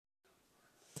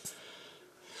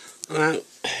Well,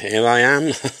 here I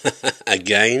am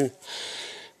again.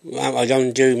 Well, I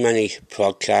don't do many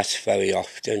podcasts very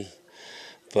often,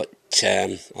 but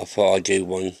I thought I'd do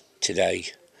one today,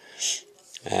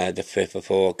 the 5th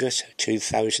of August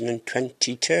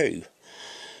 2022.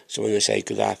 So I want to say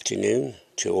good afternoon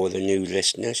to all the new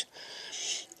listeners,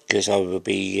 because I will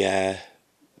be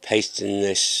pasting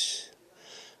this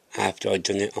after I've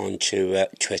done it onto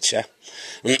Twitter.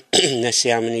 Let's see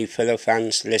how many fellow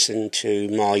fans listen to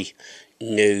my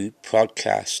new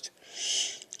podcast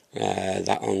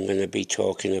that I'm going to be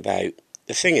talking about.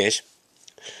 The thing is,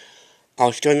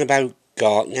 I've done about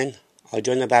gardening, I've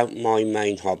done about my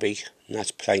main hobby, and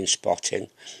that's plane spotting,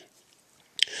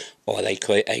 or they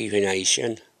call it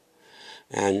aviation,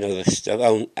 and other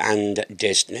stuff, and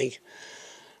Disney.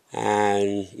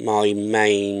 And my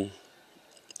main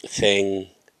thing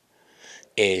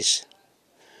is,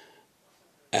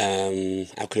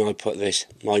 how can I put this?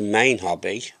 My main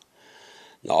hobby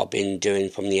that I've been doing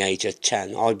from the age of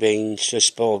 10. I've been to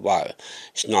sport. Well,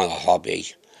 it's not a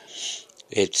hobby.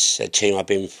 It's a team I've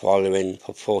been following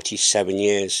for 47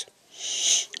 years.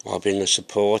 I've been a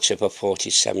supporter for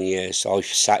 47 years. I've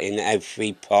sat in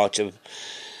every part of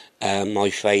my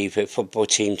favourite football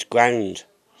team's ground.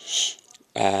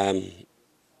 From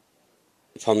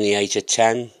the age of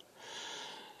 10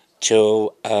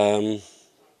 till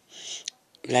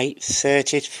late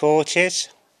 30s, 40s.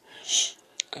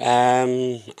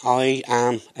 I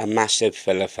am a massive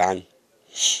Villa fan.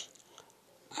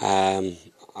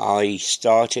 I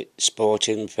started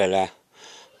supporting Villa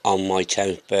on my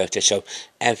 10th birthday, so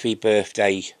every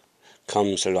birthday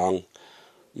comes along,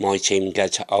 my team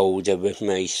gets older with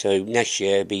me. So next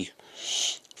year will be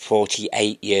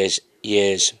 48 years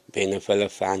being a Villa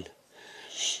fan,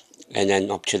 and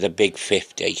then up to the big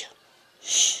 50.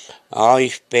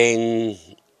 I've been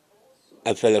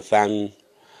a Villa fan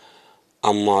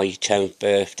on my 10th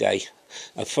birthday.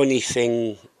 A funny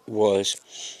thing was,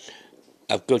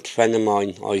 a good friend of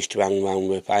mine I used to hang around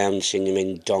with, I haven't seen him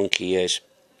in donkey years.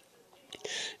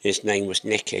 His name was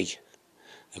Nicky,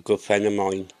 a good friend of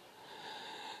mine.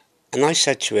 And I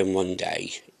said to him one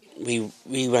day, we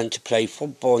went to play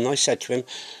football, and I said to him,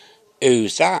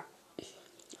 "Who's that?"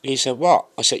 He said, "What?"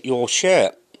 I said, "Your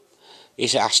shirt." He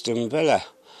said, "Aston Villa."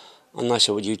 And I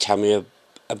said, "Would you tell me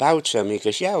about them?" He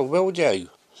goes, "Yeah, I will do."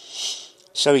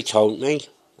 So he told me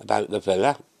about the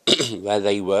Villa, where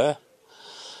they were,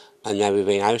 and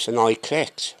everything else, and I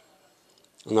clicked.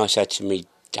 And I said to me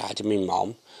dad and me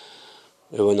mum,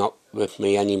 who are not with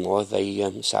me anymore,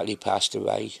 they sadly passed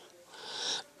away.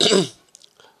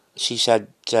 She said,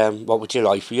 "What would you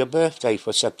like for your birthday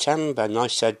for September?" And I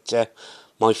said,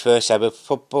 "My first ever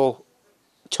football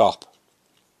top."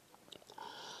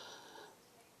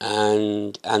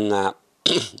 And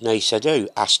they said, "Oh,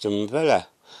 Aston Villa."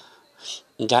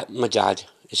 And my dad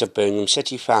is a Birmingham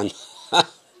City fan.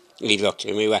 He looked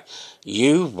at me and went,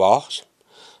 "You what?"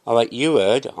 I went, "You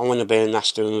heard, I want to be an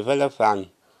Aston Villa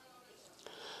fan."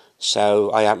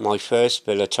 So I had my first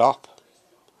Villa top.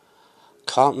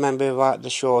 Can't remember if I had the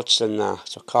shorts and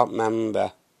that. I can't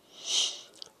remember.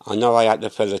 I know I had the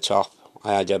Villa top.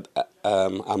 I had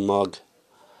a mug,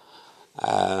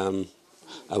 a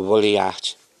woolly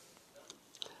hat.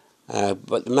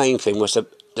 But the main thing was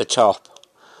the top.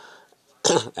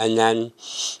 And then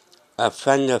a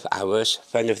friend of ours,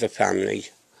 friend of the family,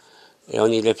 he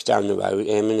only lives down the road,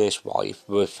 him and his wife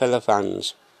were Villa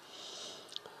fans.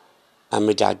 And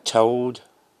my dad told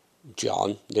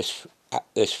John, this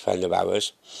friend of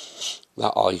ours,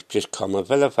 that I've just come a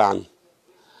Villa fan.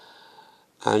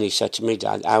 And he said to me,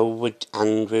 "Dad, how would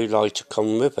Andrew like to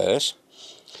come with us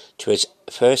to his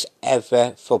first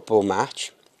ever football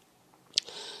match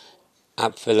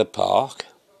at Villa Park?"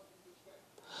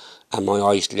 And my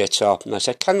eyes lit up, and I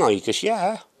said, "Can I?" He goes,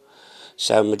 "Yeah."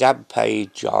 So my dad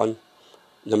paid John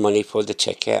the money for the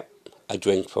ticket, a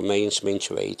drink for me and something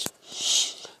to eat.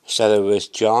 So there was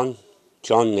John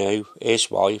knew,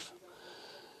 his wife,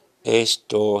 his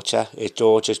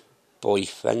daughter's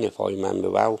boyfriend, if I remember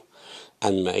well,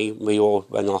 and me. We all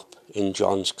went up in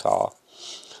John's car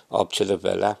up to the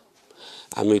Villa,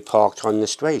 and we parked on the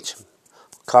street.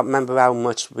 Can't remember how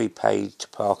much we paid to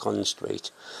park on the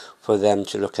street for them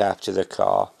to look after the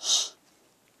car.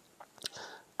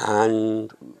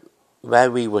 And where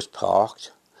we was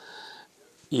parked,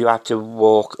 you had to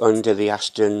walk under the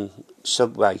Aston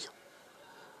subway.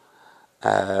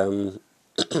 And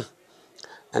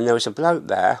there was a bloke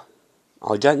there,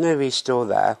 I don't know if he's still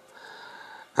there,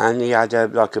 and he had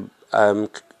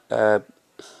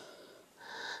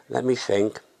let me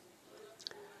think,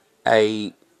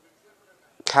 a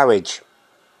carriage,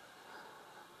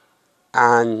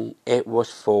 and it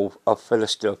was full of Villa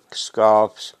stuff,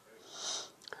 scarves,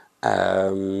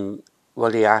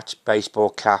 woolly hats, baseball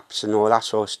caps and all that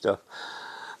sort of stuff.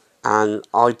 And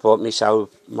I bought myself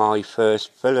my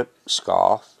first Villa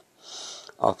scarf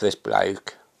of this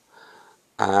bloke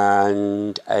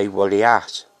and a woolly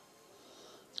hat,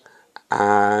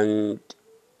 and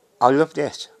I loved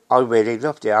it. I really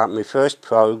loved it. At my first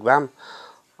programme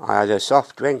I had a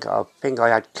soft drink. I think I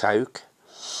had Coke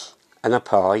and a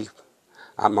pie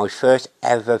at my first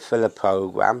ever Villa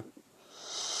programme,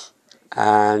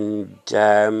 and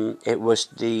it was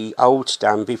the old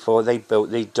stand before they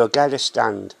built the Doughella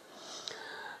stand,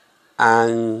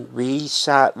 and we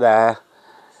sat there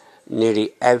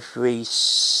nearly every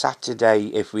Saturday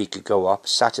if we could go up,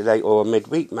 Saturday or a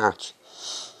midweek match,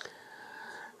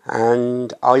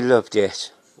 and I loved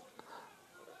it,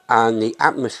 and the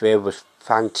atmosphere was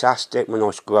fantastic when I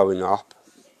was growing up.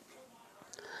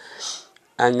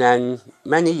 And then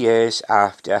many years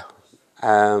after,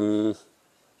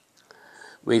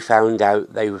 we found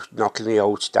out they were knocking the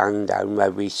old stand down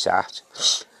where we sat,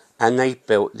 and they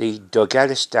built the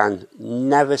Doughella stand.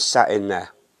 Never sat in there,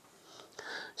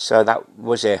 so that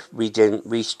was it.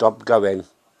 We stopped going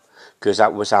because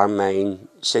that was our main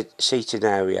seating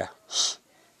area.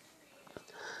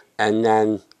 And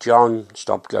then John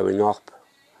stopped going up,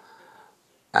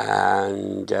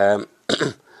 and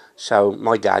so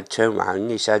my dad turned around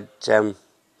and he said,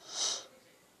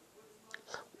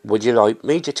 would you like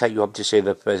me to take you up to see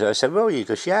the visitor? I said, well, he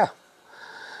goes, yeah.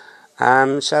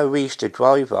 So we used to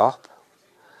drive up,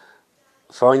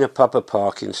 find a proper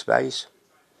parking space.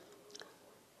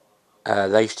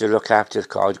 They used to look after the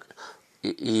car.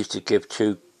 He used to give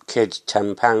 2 kids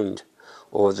 £10,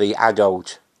 or the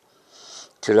adult,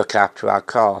 to look after our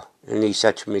car. And he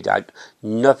said to me, Dad,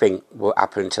 nothing will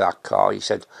happen to that car. He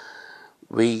said,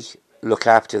 we look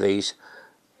after these.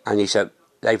 And he said,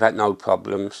 they've had no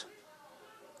problems.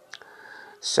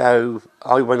 So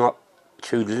I went up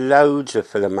to loads of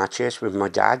Villa matches with my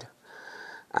dad,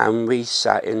 and we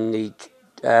sat in the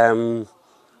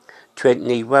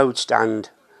Trinity Road stand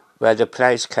where the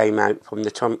players came out from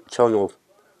the tunnel.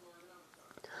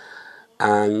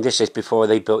 And this is before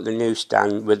they built the new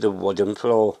stand with the wooden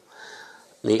floor.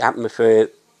 The atmosphere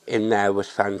in there was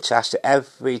fantastic.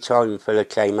 Every time Villa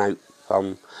came out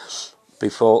from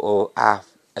before or half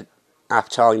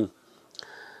time,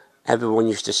 everyone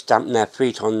used to stamp their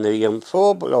feet on the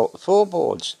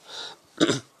floorboards.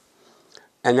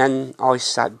 And then I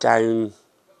sat down.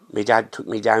 My dad took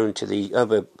me down to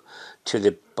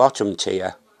the bottom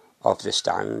tier of the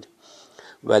stand,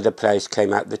 where the players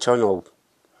came out the tunnel.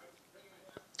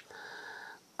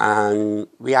 And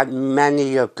we had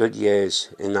many of good years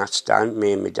in that stand,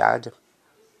 me and my dad.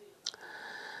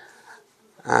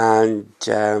 And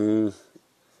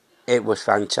it was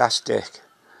fantastic.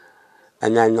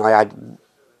 And then I had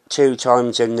 2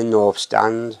 times in the North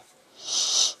stand,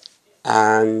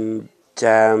 and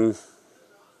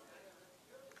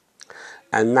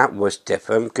that was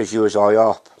different because you was high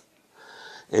up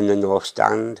in the North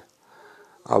stand.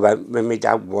 I went with my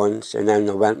dad once, and then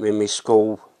I went with my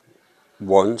school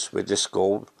once with the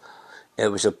school. It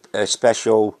was a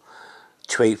special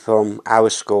treat from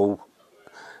our school,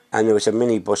 and there was a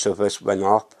minibus of us went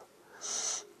up,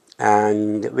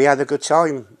 and we had a good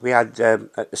time. We had a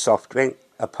soft drink,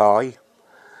 a pie,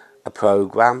 a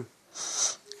programme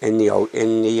in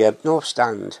the North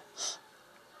stand.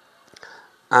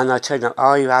 And I tell you,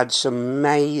 I had some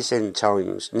amazing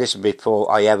times. And this is before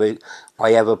I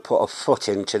ever put a foot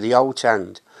into the old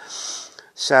stand.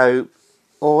 So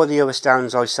all the other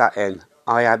stands I sat in,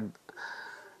 I had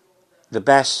the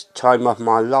best time of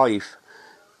my life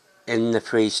in the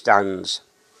 3 stands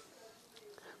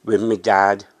with my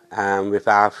dad and with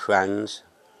our friends.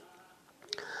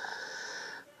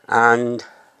 And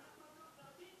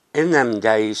in them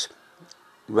days,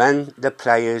 when the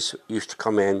players used to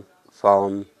come in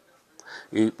when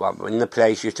the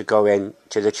players used to go in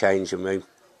to the changing room,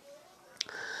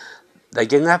 they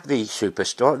didn't have the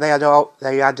superstore. They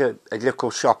had a little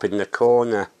shop in the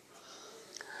corner,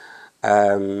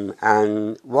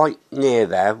 and right near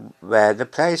there where the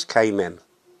players came in,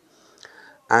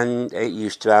 and it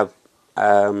used to have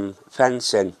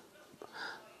fencing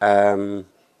going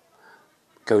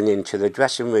into the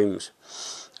dressing rooms.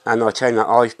 And I tell you,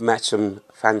 I've met some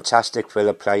fantastic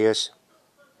Villa players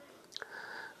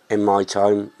in my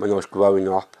time when I was growing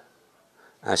up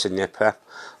as a nipper.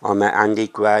 I met Andy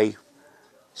Gray,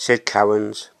 Sid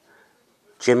Cowans,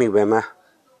 Jimmy Wimmer,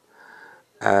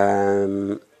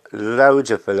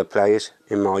 loads of Villa players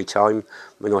in my time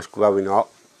when I was growing up.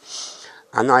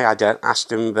 And I had an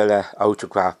Aston Villa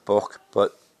autograph book,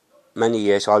 but many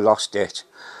years I lost it.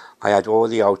 I had all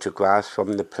the autographs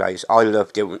from the players. I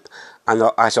loved it, and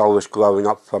as I was growing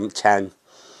up from 10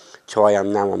 to I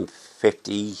am now, I'm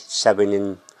 57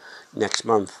 in next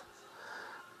month.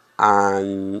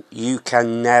 And you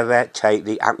can never take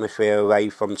the atmosphere away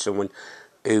from someone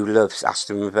who loves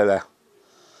Aston Villa.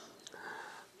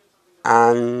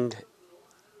 And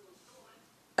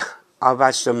I've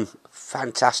had some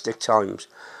fantastic times.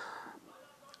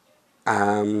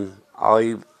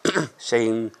 I've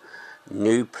seen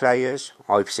new players,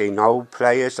 I've seen old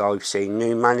players, I've seen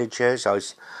new managers. I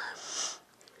was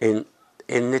in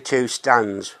the two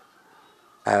stands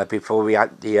before we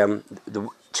had the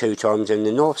 2 times in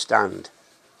the North Stand.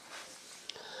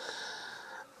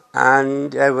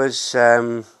 And there was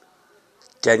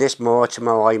Dennis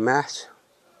Mortimer I met,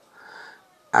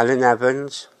 Alan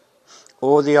Evans,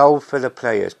 all the old Villa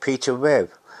players. Peter Ribb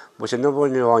was another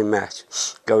one who I met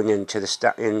going into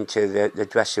the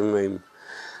dressing room,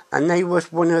 and they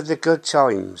was one of the good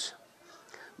times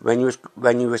when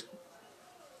you was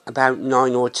about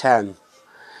 9 or 10,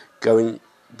 going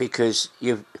because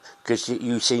you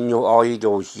seen your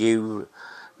idols, you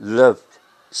loved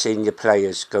seeing the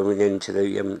players going into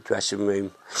the dressing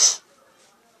room.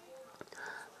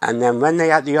 And then when they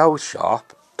had the old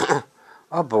shop,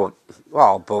 I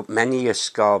bought many a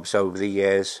scarves over the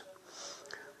years.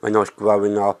 When I was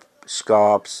growing up,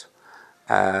 scarves,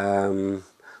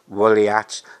 woolly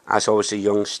hats, as I was a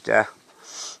youngster,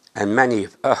 and many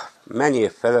a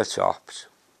filler tops.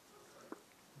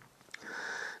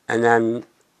 And then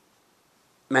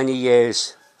many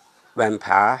years went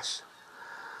past,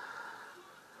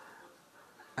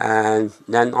 and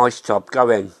then I stopped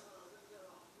going.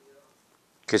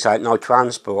 Because I had no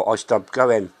transport, I stopped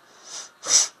going.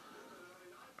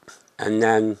 And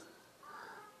then,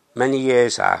 many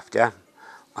years after,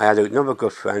 I had another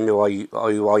good friend who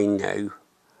I knew.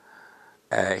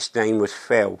 His name was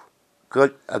Phil.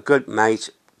 A good mate,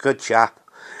 good chap.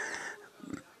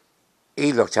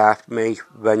 He looked after me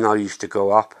when I used to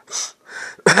go up.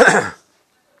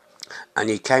 And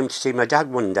he came to see my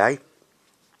dad one day.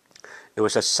 It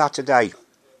was a Saturday.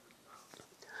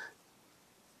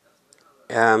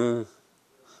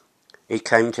 He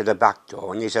came to the back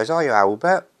door and he says, "Hi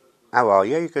Albert, how are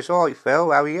you?" He goes, "All right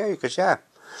Phil, how are you?" He goes, "Yeah."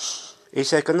 He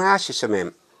said, "Can I ask you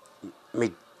something?"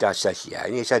 My dad says, "Yeah."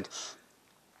 And he said,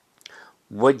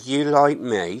 "Would you like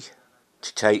me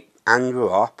to take Andrew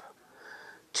up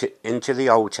into the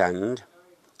Old End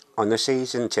on a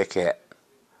season ticket?"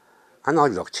 And I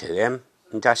looked at him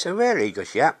and Dad said, "Really?" He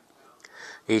goes, "Yeah."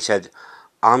 He said,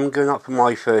 "I'm going up for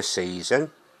my first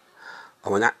season."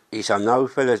 He said, "I know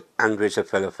Andrew's a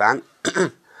Villa fan."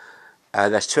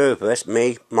 There's 2 of us,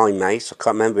 me, my mate, I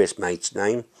can't remember his mate's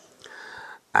name,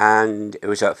 and it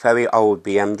was a very old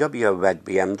BMW, a red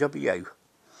BMW.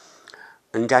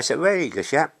 And Dad said, "Really?" He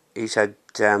goes, "Yeah." He said,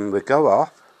 "We go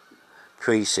off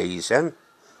pre-season,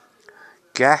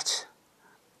 get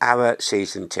our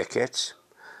season tickets,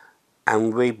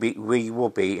 and we will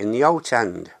be in the Old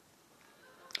End.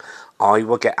 I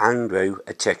will get Andrew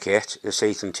a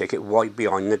season ticket, right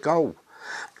behind the goal."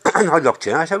 And I looked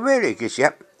at him, I said, "Really?" He goes,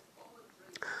 "Yep."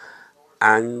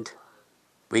 And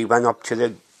we went up to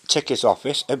the tickets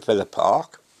office at Villa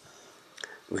Park.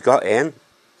 We got in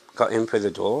through the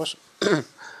doors. And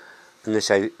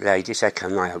the lady said,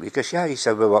 "Can I help you?" He goes, "Yeah." He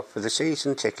said, "We're up for the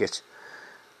season ticket.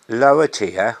 Lower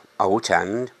tier, Old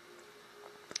End."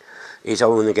 He said, "I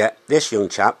want to get this young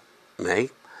chap,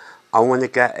 me, I want to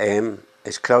get him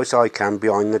as close as I can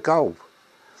behind the goal.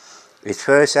 His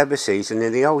first ever season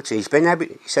in the Old End.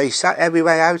 He sat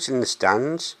everywhere else in the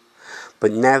stands,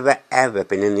 but never ever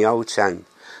been in the Old End."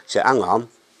 She said, "Hang on."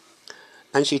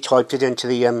 And she typed it into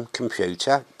the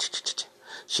computer.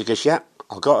 She goes, "Yeah,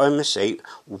 I got him a seat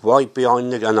right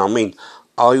behind the..." And I mean,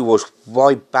 I was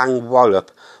right bang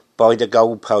wallop by the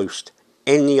goal post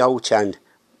in the Old End,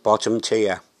 bottom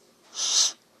tier.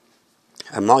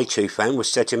 And my 2 friends were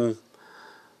sitting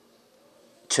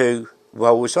 2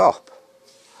 rows up.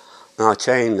 And I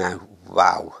tell you now,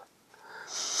 wow.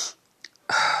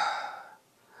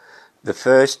 The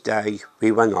first day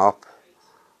we went up,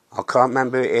 I can't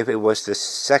remember if it was the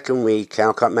second weekend,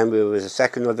 I can't remember if it was the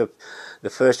second or the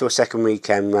first or second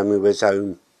weekend when we was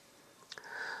home.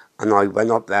 And I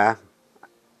went up there.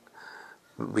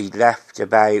 We left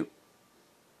about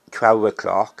 12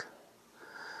 o'clock.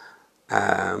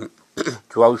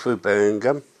 Drove through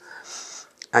Birmingham.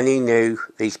 And he knew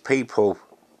these people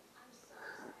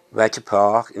where to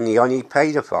park, and he only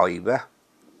paid a £5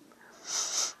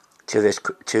 to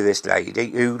this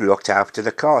lady who looked after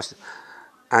the cars.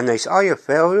 And they said, "Hiya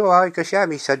Phil, you alright?" He goes, "Yeah."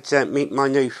 He said, "Meet my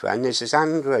new friend, this is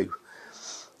Andrew."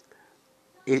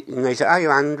 and they said, "Hey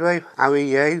Andrew, how are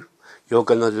you? You're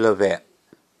going to love it."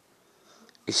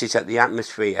 He says that the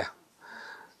atmosphere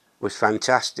was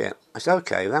fantastic. I said,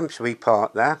 "Okay then," so we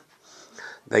parked there.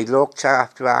 They looked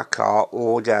after our car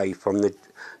all day from the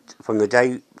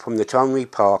time we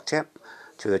parked it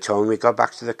to the time we got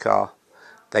back to the car.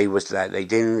 They was there. They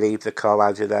didn't leave the car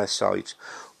out of their sight,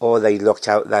 or they looked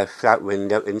out their flat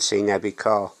window and seen every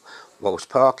car what was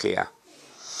parked here.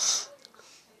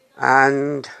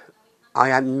 And I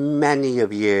had many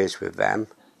of years with them,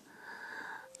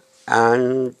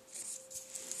 and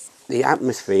the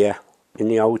atmosphere in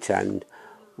the Old End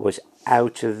was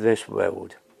out of this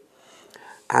world.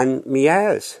 And my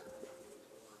hairs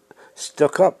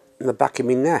stuck up in the back of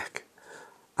my neck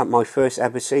at my first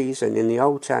ever season in the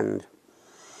Old End.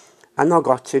 And I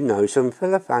got to know some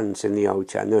Villa fans in the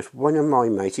Old End. There's one of my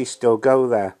mates, he still go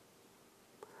there.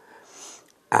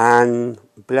 And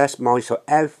bless my soul,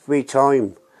 every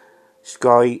time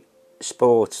Sky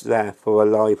Sports there for a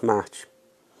live match,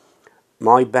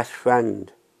 my best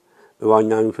friend, who I've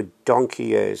known for donkey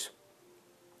years,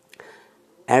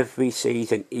 every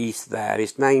season he's there.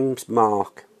 His name's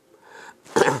Mark.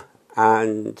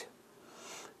 And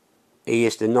he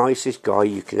is the nicest guy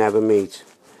you can ever meet.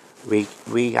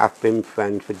 We have been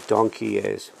friends for donkey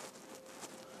years.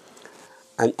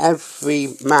 And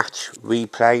every match we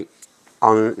play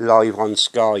on live on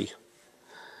Sky,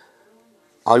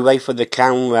 I wait for the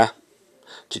camera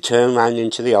to turn around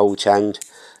into the Old End,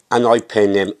 and I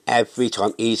pin him every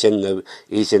time. He's in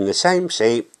the same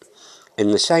seat,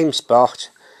 in the same spot,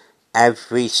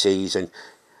 every season.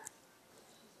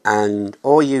 And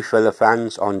all you Villa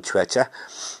fans on Twitter,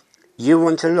 you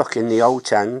want to look in the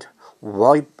Old End,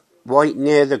 right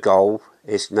near the goal.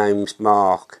 His name's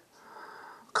Mark.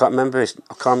 I can't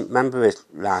remember his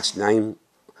last name.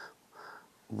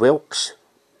 Wilkes.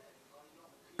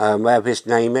 Whatever his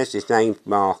name's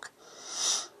Mark.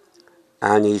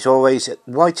 And he's always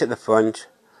right at the front,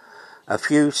 a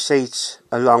few seats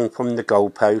along from the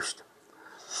goalpost.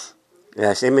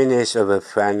 Yes, him and his other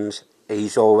friends,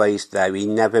 he's always there. He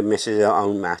never misses his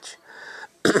own match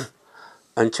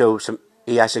until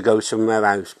he has to go somewhere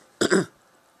else.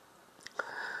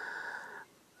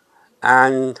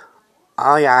 And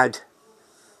I had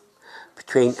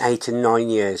between 8 and 9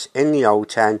 years in the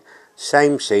Old End,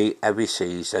 same seat every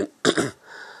season,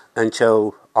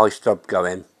 until I stopped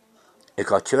going. It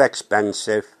got too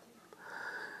expensive.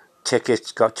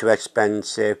 Tickets got too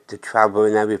expensive, the travel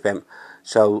and everything.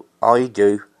 So I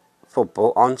do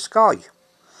football on Sky.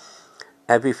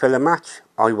 Every Villa match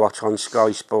I watch on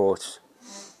Sky Sports.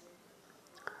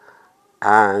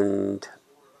 And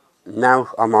now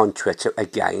I'm on Twitter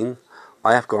again.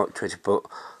 I have got Twitter, but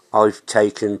I've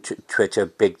taken Twitter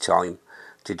big time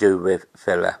to do with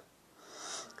Villa.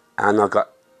 And I've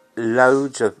got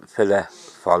loads of Villa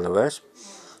followers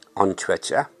on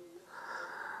Twitter.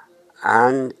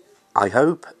 And I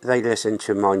hope they listen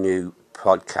to my new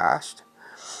podcast.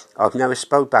 I've never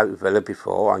spoke about Villa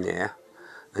before on here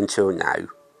until now.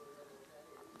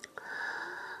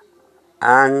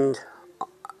 And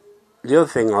the other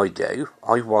thing I do,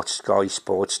 I watch Sky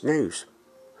Sports News.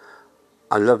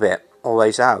 I love it,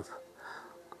 always have.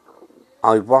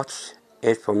 I watch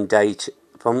it from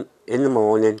in the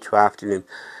morning to afternoon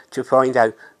to find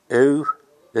out who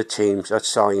the teams are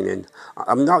signing.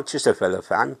 I'm not just a Villa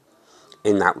fan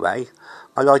in that way.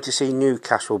 I like to see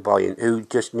Newcastle buying, who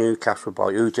just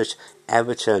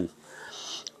Everton,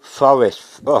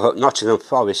 Forest. Well, Nottingham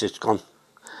Forest it's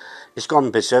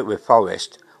gone berserk with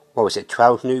Forest. What was it,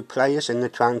 12 new players in the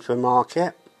transfer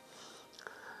market?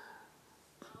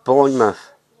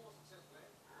 Bournemouth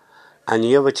and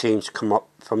the other teams come up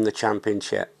from the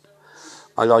Championship.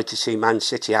 I like to see Man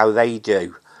City, how they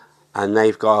do, and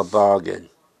they've got a bargain,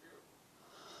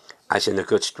 as in a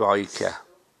good striker.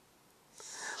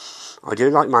 I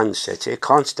do like Man City. I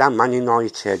can't stand Man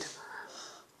United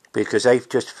because they've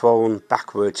just fallen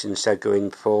backwards instead of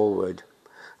going forward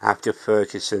after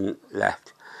Ferguson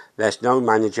left. There's no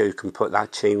manager who can put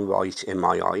that team right in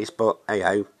my eyes, but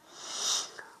hey-ho.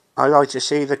 I like to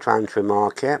see the transfer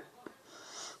market.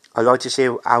 I like to see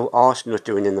how Arsenal's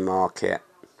doing in the market.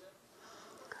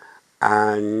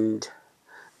 And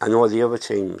all the other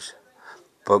teams.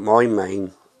 But my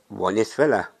main one is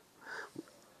Villa.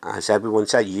 As everyone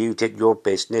said, you did your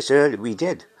business early. We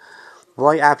did.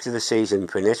 Right after the season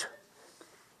finished,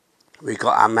 we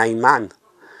got our main man,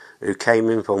 who came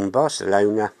in from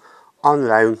Barcelona on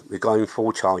loan. We got him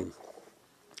full-time,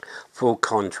 full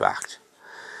contract.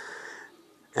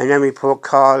 And then we put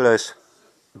Carlos,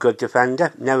 good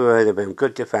defender, never heard of him,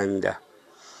 good defender.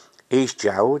 He's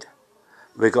gelled.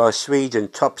 We got a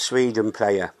top Sweden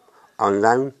player on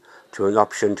loan, to an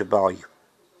option to buy.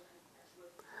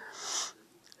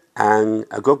 And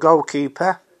a good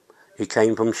goalkeeper, he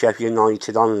came from Sheffield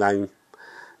United on loan,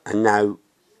 and now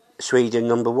Sweden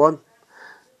 #1,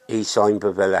 he signed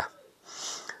for Villa.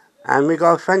 And we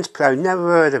got a French player, never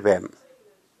heard of him,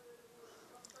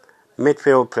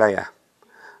 midfield player,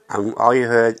 and I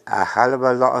heard a hell of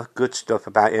a lot of good stuff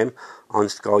about him on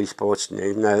Sky Sports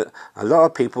News. Now, a lot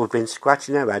of people have been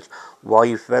scratching their heads,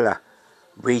 why Villa?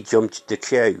 We jumped the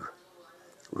queue.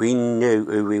 We knew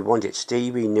who we wanted.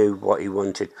 Stevie knew what he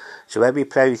wanted. So every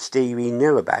player Stevie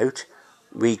knew about,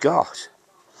 we got.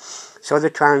 So the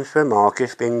transfer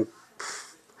market's been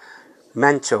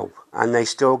mental, and they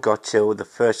still got till the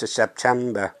 1st of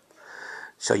September.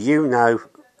 So you know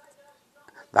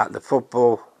that the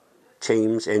football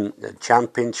teams in the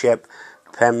Championship,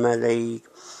 Premier League,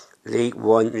 League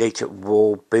One, League Two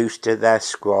will boosted their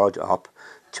squad up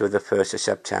to the 1st of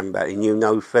September, and you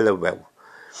know Villa will.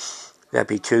 There'll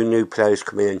be 2 new players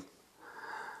coming in.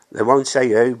 They won't say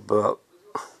who, but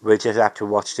we'll just have to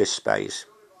watch this space.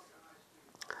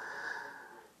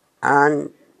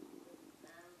 And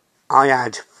I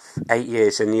had 8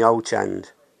 years in the Old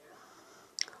End.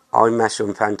 I met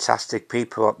some fantastic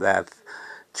people up there.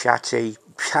 Chatty.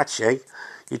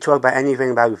 You talk about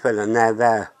anything about Villa and they're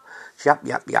there.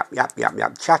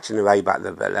 Yap, chatting away about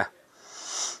the Villa.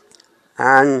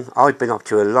 And I've been up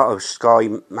to a lot of Sky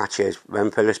matches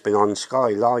when Villa's been on Sky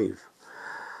Live.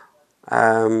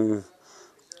 I've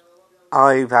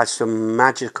had some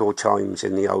magical times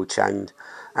in the Old End.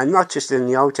 And not just in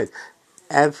the Old End.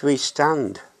 Every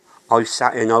stand I've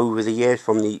sat in over the years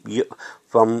from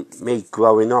me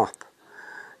growing up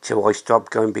till I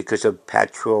stopped going because of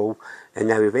petrol and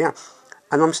everything else.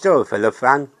 And I'm still a Villa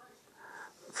fan,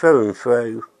 through and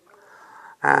through.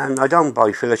 And I don't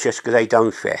buy Villa just because they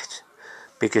don't fit.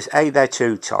 Because A, they're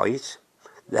too tight,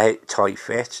 they're tight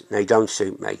fit, and they don't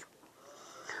suit me.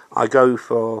 I go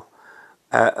for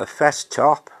a vest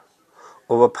top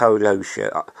or a polo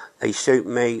shirt. They suit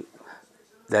me,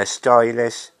 they're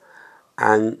stylish,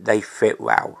 and they fit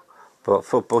well. But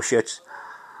football shirts,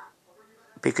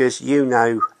 because you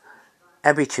know,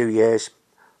 every 2 years,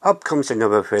 up comes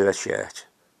another Villa shirt.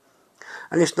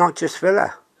 And it's not just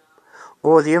Villa.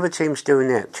 All the other teams doing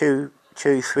it, 2,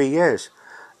 3 years.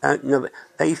 No,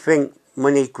 they think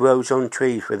money grows on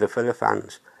trees with the Villa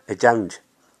fans. It don't.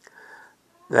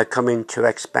 They're coming too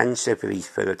expensive for these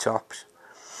Villa tops.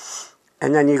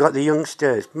 And then you got the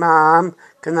youngsters. Mum,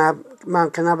 can I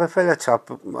have a Villa top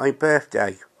for my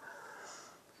birthday?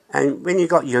 And when you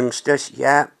got youngsters,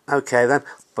 yeah, okay then,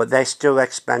 but they're still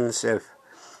expensive.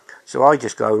 So I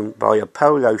just go and buy a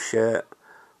polo shirt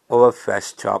or a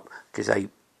vest top because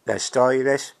they're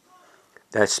stylish,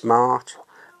 they're smart,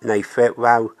 and they fit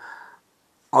well.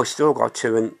 I still got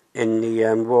 2 in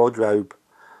the wardrobe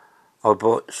I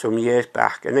bought some years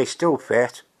back, and they still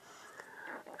fit,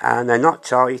 and they're not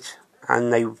tight,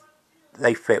 and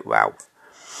they fit well.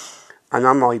 And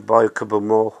I might buy a couple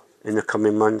more in the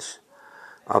coming months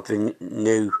of the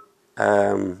new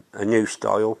a new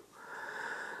style.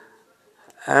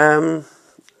 Can't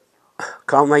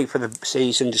wait for the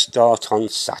season to start on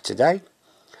Saturday.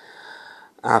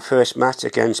 Our first match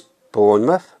against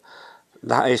Bournemouth.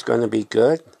 That is going to be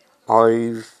good.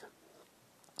 I've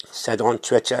said on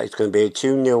Twitter it's going to be a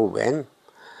 2-0 win.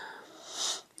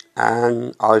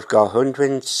 And I've got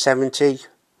 170.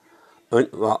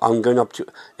 Well, I'm going up to...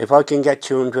 If I can get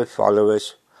 200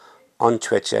 followers on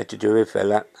Twitter to do with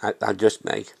Villa, I'll just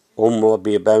make. Or more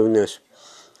be a bonus.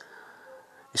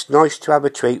 It's nice to have a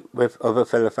treat with other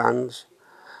Villa fans.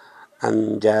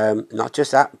 And not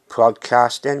just that,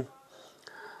 podcasting.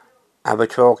 Have a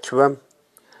talk to them.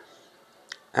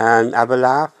 And have a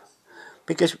laugh.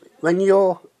 Because when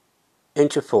you're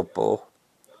into football,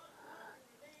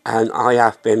 and I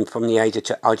have been from the age of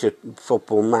I was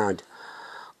football mad,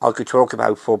 I could talk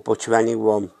about football to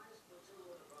anyone.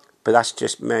 But that's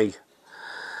just me.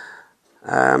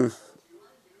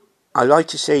 I like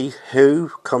to see who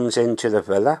comes into the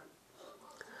Villa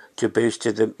to boost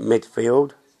to the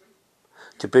midfield,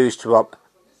 to boost up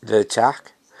the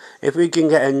attack. If we can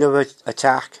get another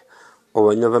attack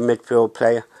or another midfield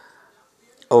player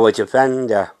or a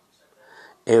defender,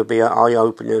 it'll be an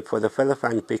eye-opener for the Villa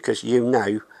fans, because you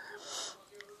know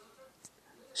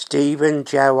Steven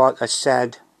Gerrard has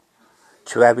said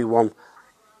to everyone,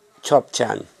 top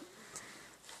 10.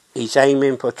 He's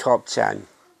aiming for top 10.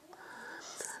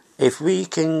 If we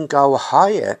can go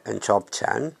higher than top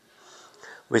 10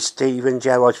 with Steven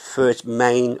Gerrard's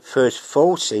first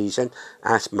full season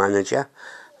as manager,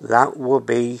 that will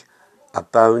be a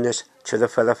bonus to the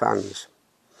Villa fans.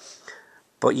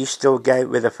 But you still get it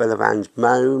with the Villa fans.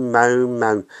 Moan, moan,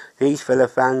 moan. These Villa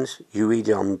fans, you read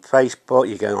it on Facebook,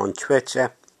 you go on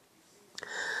Twitter.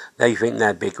 They think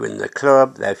they're bigger in the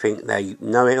club. They think they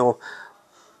know it all.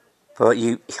 But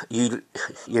you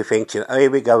think, oh, here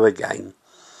we go again.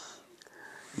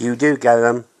 You do get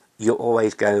them. You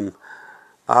always get them.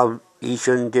 Oh, he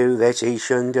shouldn't do this. He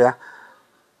shouldn't do that.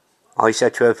 I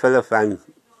said to a Villa fan,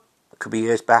 a couple of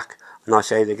years back, and I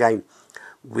say it again,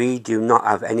 we do not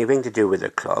have anything to do with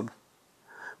the club.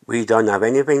 We don't have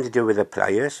anything to do with the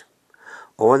players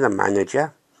or the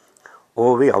manager.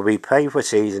 All we pay for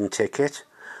season tickets.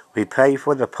 We pay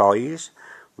for the pies.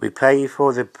 We pay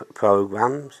for the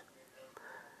programs.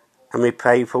 And we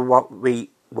pay for what we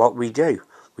do.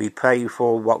 We pay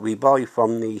for what we buy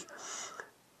from the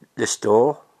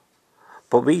store.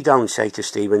 But we don't say to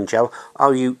Steve and Joe,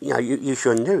 oh, you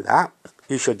shouldn't do that.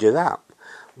 You should do that.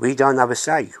 We don't have a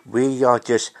say. We are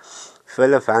just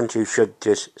Villa fans who should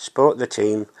just support the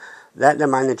team, let the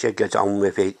manager get on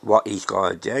with it, what he's got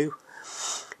to do.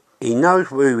 He knows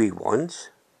who he wants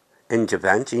in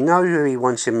defence. He knows who he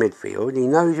wants in midfield. He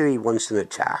knows who he wants in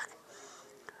attack.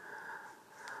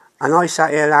 And I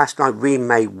sat here last night, we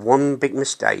made one big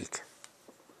mistake.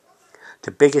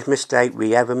 The biggest mistake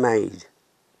we ever made.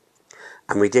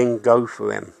 And we didn't go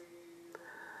for him.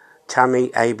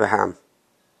 Tammy Abraham.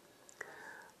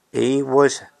 He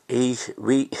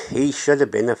should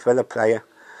have been a Villa player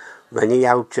when he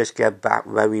helped us get back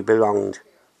where he belonged.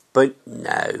 But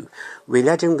no, we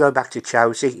let him go back to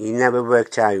Chelsea. He never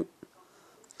worked out.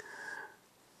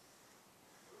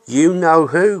 You know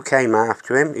who came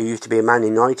after him, who used to be a Man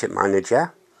United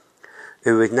manager,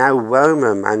 who is now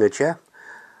Roma manager,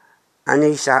 and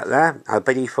he sat there. I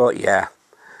bet he thought, yeah,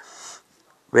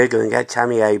 we're going to get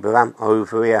Tammy Abraham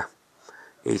over here.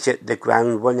 He's hit the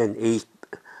ground running.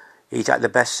 He's at the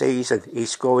best season.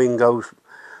 He's scoring goals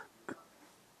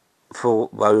for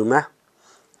Roma.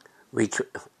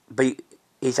 But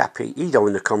he's happy. He don't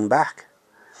want to come back.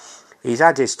 He's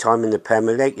had his time in the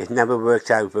Premier League. It never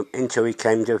worked out for him until he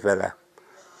came to Villa.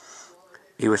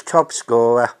 He was top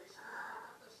scorer.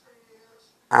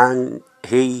 And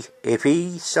if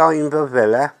he signed for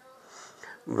Villa,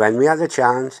 when we had a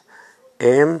chance,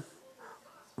 him,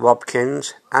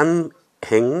 Watkins and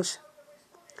Ings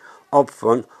up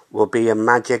front will be a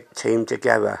magic team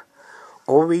together.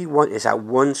 All we want is that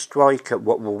one striker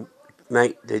what will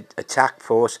make the attack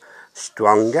force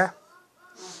stronger,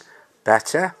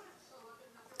 better,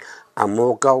 and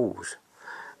more goals.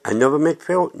 Another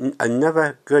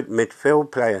good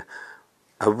midfield player,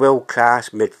 a world-class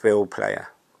midfield player.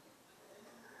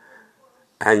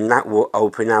 And that will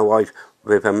open our eyes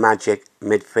with a magic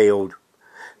midfield.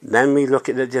 Then we look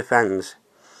at the defence.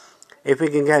 If we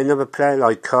can get another player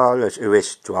like Carlos, who is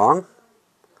strong,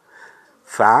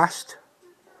 fast,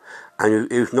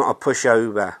 and who's not a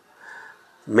pushover.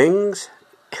 Mings,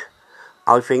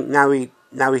 I think now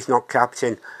he's not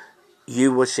captain,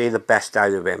 you will see the best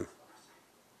out of him.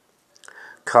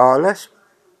 Carlos,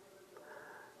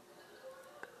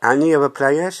 and the other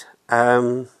players,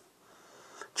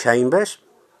 Chambers,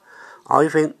 I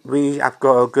think we have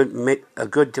got a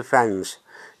good defence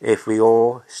if we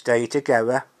all stay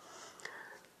together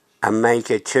and make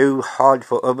it too hard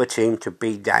for other teams to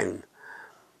beat down.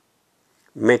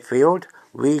 Midfield,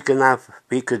 we could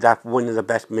have one of the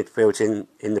best midfields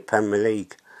in the Premier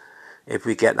League if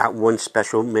we get that one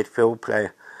special midfield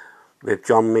player with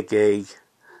John McGee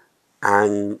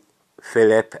and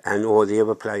Philip and all the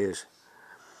other players.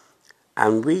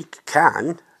 And we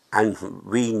can, and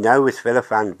we know as Villa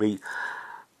fans,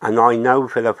 and I know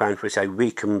Villa fans will say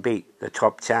we can beat the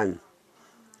top 10.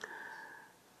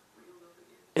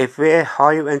 If we're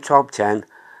higher in top 10,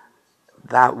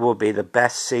 that will be the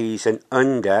best season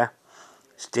under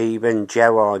Steven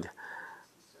Gerrard.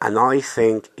 And I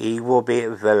think he will be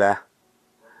at Villa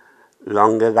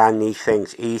longer than he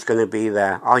thinks. He's going to be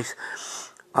there. I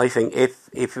think if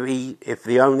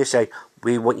the owners say,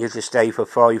 we want you to stay for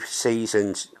 5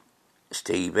 seasons,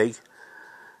 Stevie,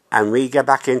 and we get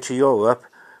back into Europe,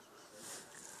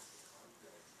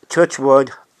 touch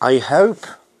wood, I hope,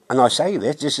 and I say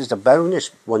this is the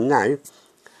bonus one now,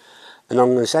 and I'm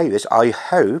going to say this, I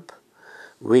hope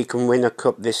we can win a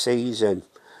cup this season.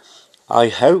 I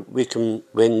hope we can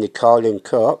win the Carling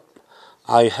Cup.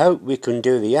 I hope we can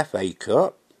do the FA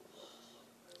Cup,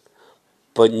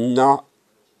 but not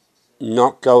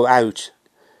go out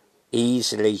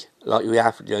easily like we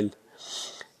have done.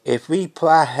 If we put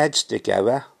our heads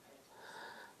together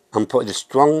and put the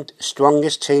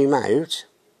strongest team out,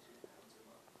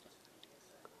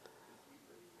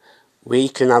 we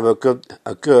can have a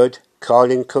good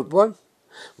Carling Cup one.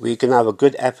 We can have a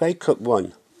good FA Cup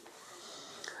one.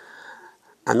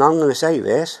 And I'm going to say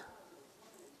this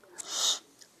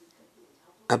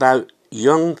about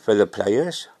young Villa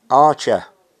players. Archer,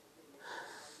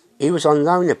 he was on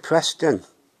loan at Preston.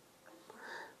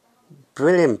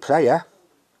 Brilliant player.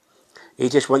 He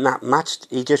just wanted that match.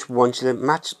 He just wanted a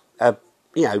match. How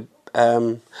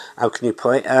can you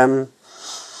put it?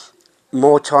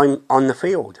 More time on the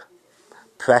field.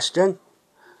 Preston,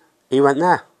 he went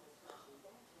there.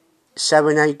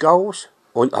 7, 8 goals.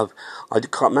 I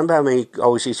can't remember how many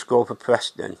goals he scored for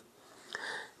Preston.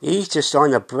 He's just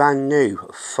signed a brand new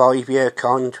 5-year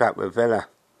contract with Villa.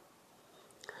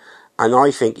 And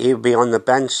I think he'll be on the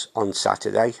bench on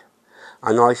Saturday.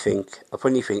 And I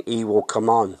funny thing, he will come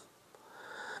on.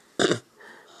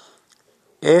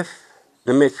 If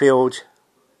the midfield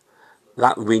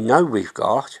that we know we've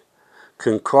got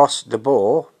can cross the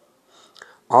ball,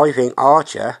 I think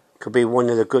Archer could be one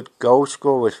of the good goal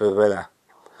scorers for Villa.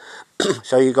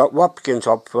 So you got Watkins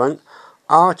up front,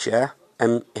 Archer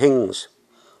and Ings.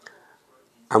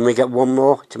 And we get one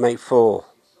more to make 4.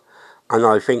 And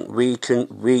I think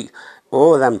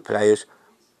all of them players,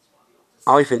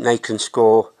 I think they can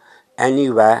score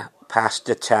anywhere past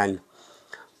the 10.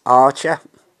 Archer,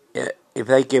 if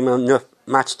they give him enough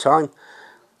match time,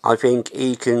 I think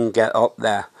he can get up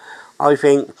there. I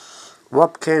think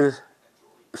Watkins,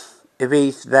 if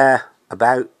he's there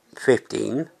about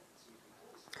 15,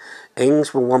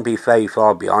 Ings will want to be very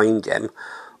far behind him,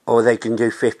 or they can do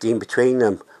 15 between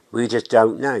them. We just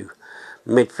don't know.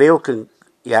 Midfield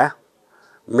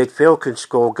can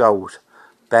score goals.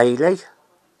 Bailey,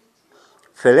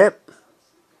 Philip,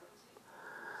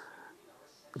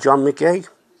 John McGee,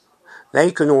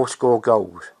 they can all score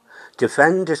goals.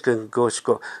 Defenders can go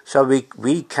score. So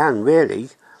we can really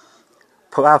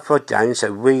put our foot down and say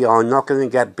we are not going to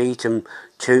get beaten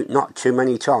not too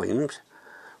many times,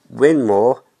 win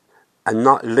more and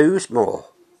not lose more.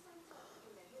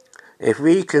 If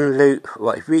we can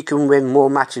win more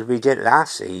matches we did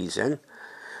last season,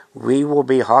 we will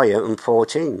be higher than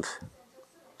 14th.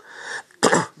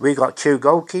 We got 2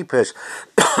 goalkeepers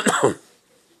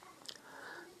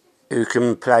who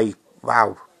can play.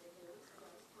 Wow,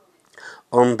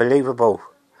 unbelievable.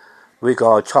 We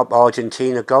got a top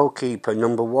Argentina goalkeeper,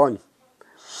 number 1.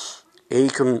 He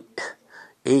can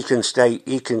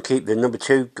keep the number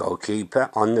 2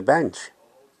 goalkeeper on the bench.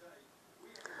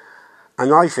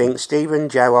 And I think Steven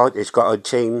Gerrard has got a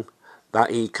team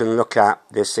that he can look at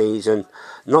this season.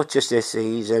 Not just this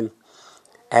season,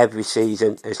 every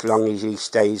season, as long as he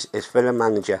stays as Villa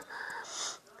manager.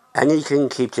 And he can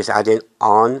keep just adding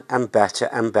on and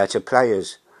better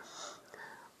players.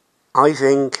 I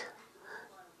think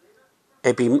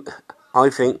I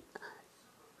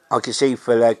can see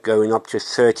Villa going up to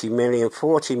 30 million,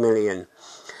 40 million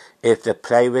if the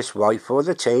player is right for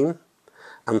the team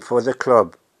and for the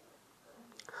club.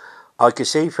 I could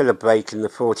see Villa breaking the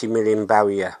 40 million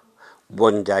barrier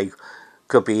one day.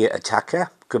 Could be an attacker,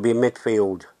 could be a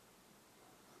midfield.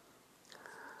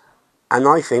 And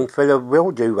I think Villa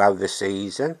will do well this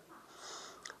season.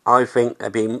 I think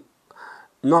there'll be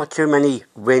not too many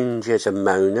whingers and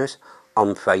moaners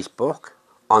on Facebook,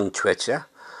 on Twitter.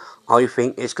 I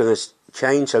think it's going to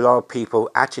change a lot of people's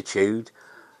attitude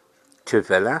to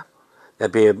Villa.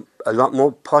 There'll be a lot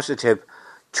more positive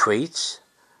tweets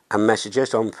and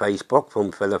messages on Facebook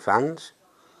from Villa fans.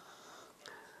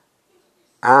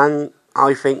 And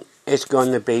I think it's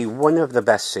going to be one of the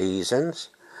best seasons.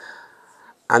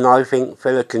 And I think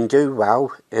Villa can do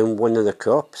well in one of the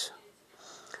cups.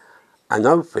 And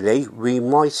hopefully we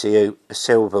might see a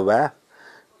silverware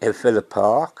in Villa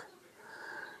Park.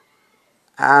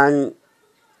 And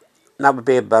that would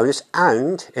be a bonus.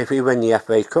 And if we win the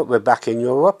FA Cup, we're back in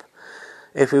Europe.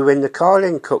 If we win the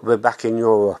Carling Cup, we're back in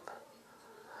Europe.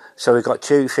 So we've got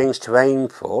 2 things to aim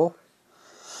for.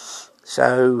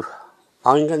 So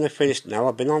I'm going to finish now.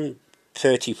 I've been on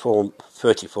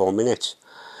 34 minutes.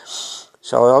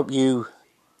 So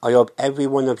I hope every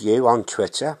one of you on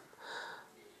Twitter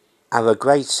have a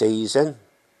great season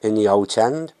in the Old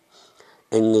End,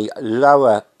 in the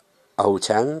lower Old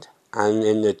End, and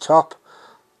in the top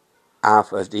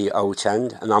half of the Old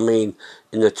End, and I mean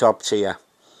in the top tier.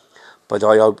 But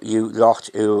I hope you lot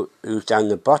who's down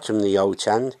the bottom of the Old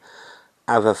End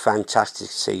have a fantastic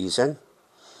season.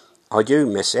 I do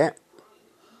miss it.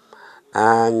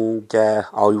 And I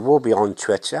will be on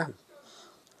Twitter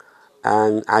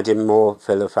and adding more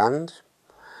Villa fans.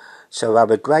 So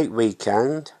have a great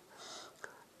weekend.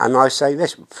 And I say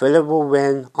this, Villa will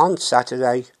win on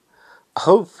Saturday,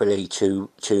 hopefully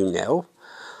 2-0.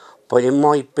 But it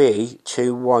might be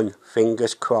 2-1,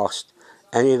 fingers crossed.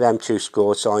 Any of them 2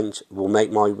 score signs will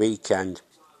make my weekend.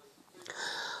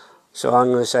 So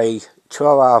I'm going to say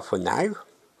ta-ra for now.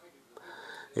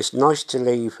 It's nice to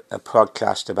leave a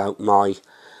podcast about my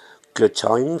good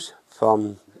times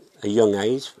from a young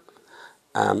age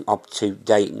up to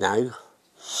date now.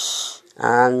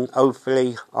 And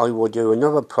hopefully I will do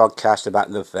another podcast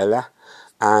about the villa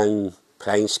and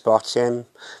plane spotting,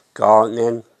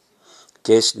 gardening,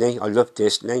 Disney. I love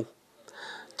Disney.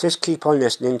 Just keep on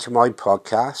listening to my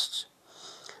podcasts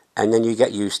and then you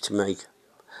get used to me.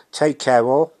 Take care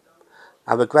all.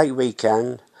 Have a great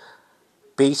weekend.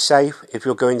 Be safe if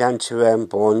you're going down to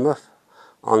Bournemouth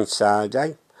on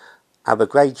Saturday. Have a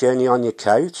great journey on your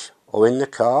coach or in the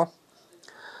car.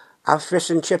 Have fish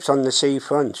and chips on the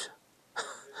seafront.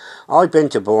 I've been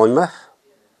to Bournemouth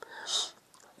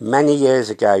many years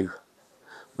ago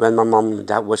when my mum and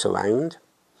dad was around.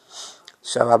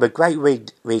 So have a great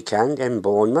weekend in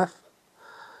Bournemouth.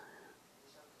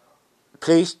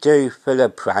 Please do Villa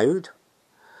proud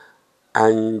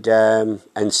and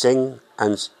sing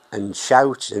and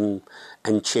shout and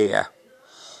cheer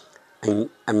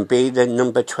and be the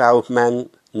number 12 man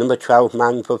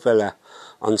for Villa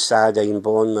on Saturday in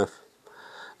Bournemouth.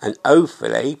 And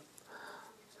hopefully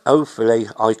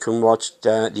I can watch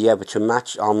the Everton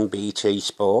match on BT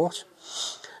Sport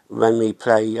when we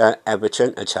play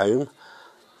Everton at home.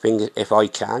 If I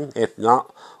can. If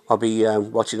not, I'll be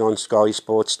watching on Sky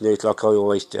Sports News like I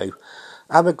always do.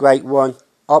 Have a great one.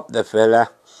 Up the Villa.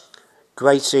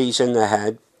 Great season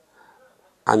ahead.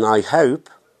 And I hope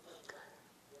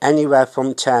anywhere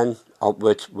from 10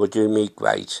 upwards will do me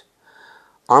great.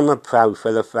 I'm a proud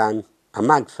Villa fan, a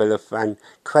mad Villa fan,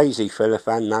 crazy Villa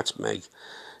fan, that's me.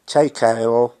 Take care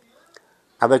all.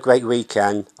 Have a great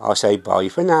weekend. I'll say bye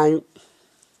for now.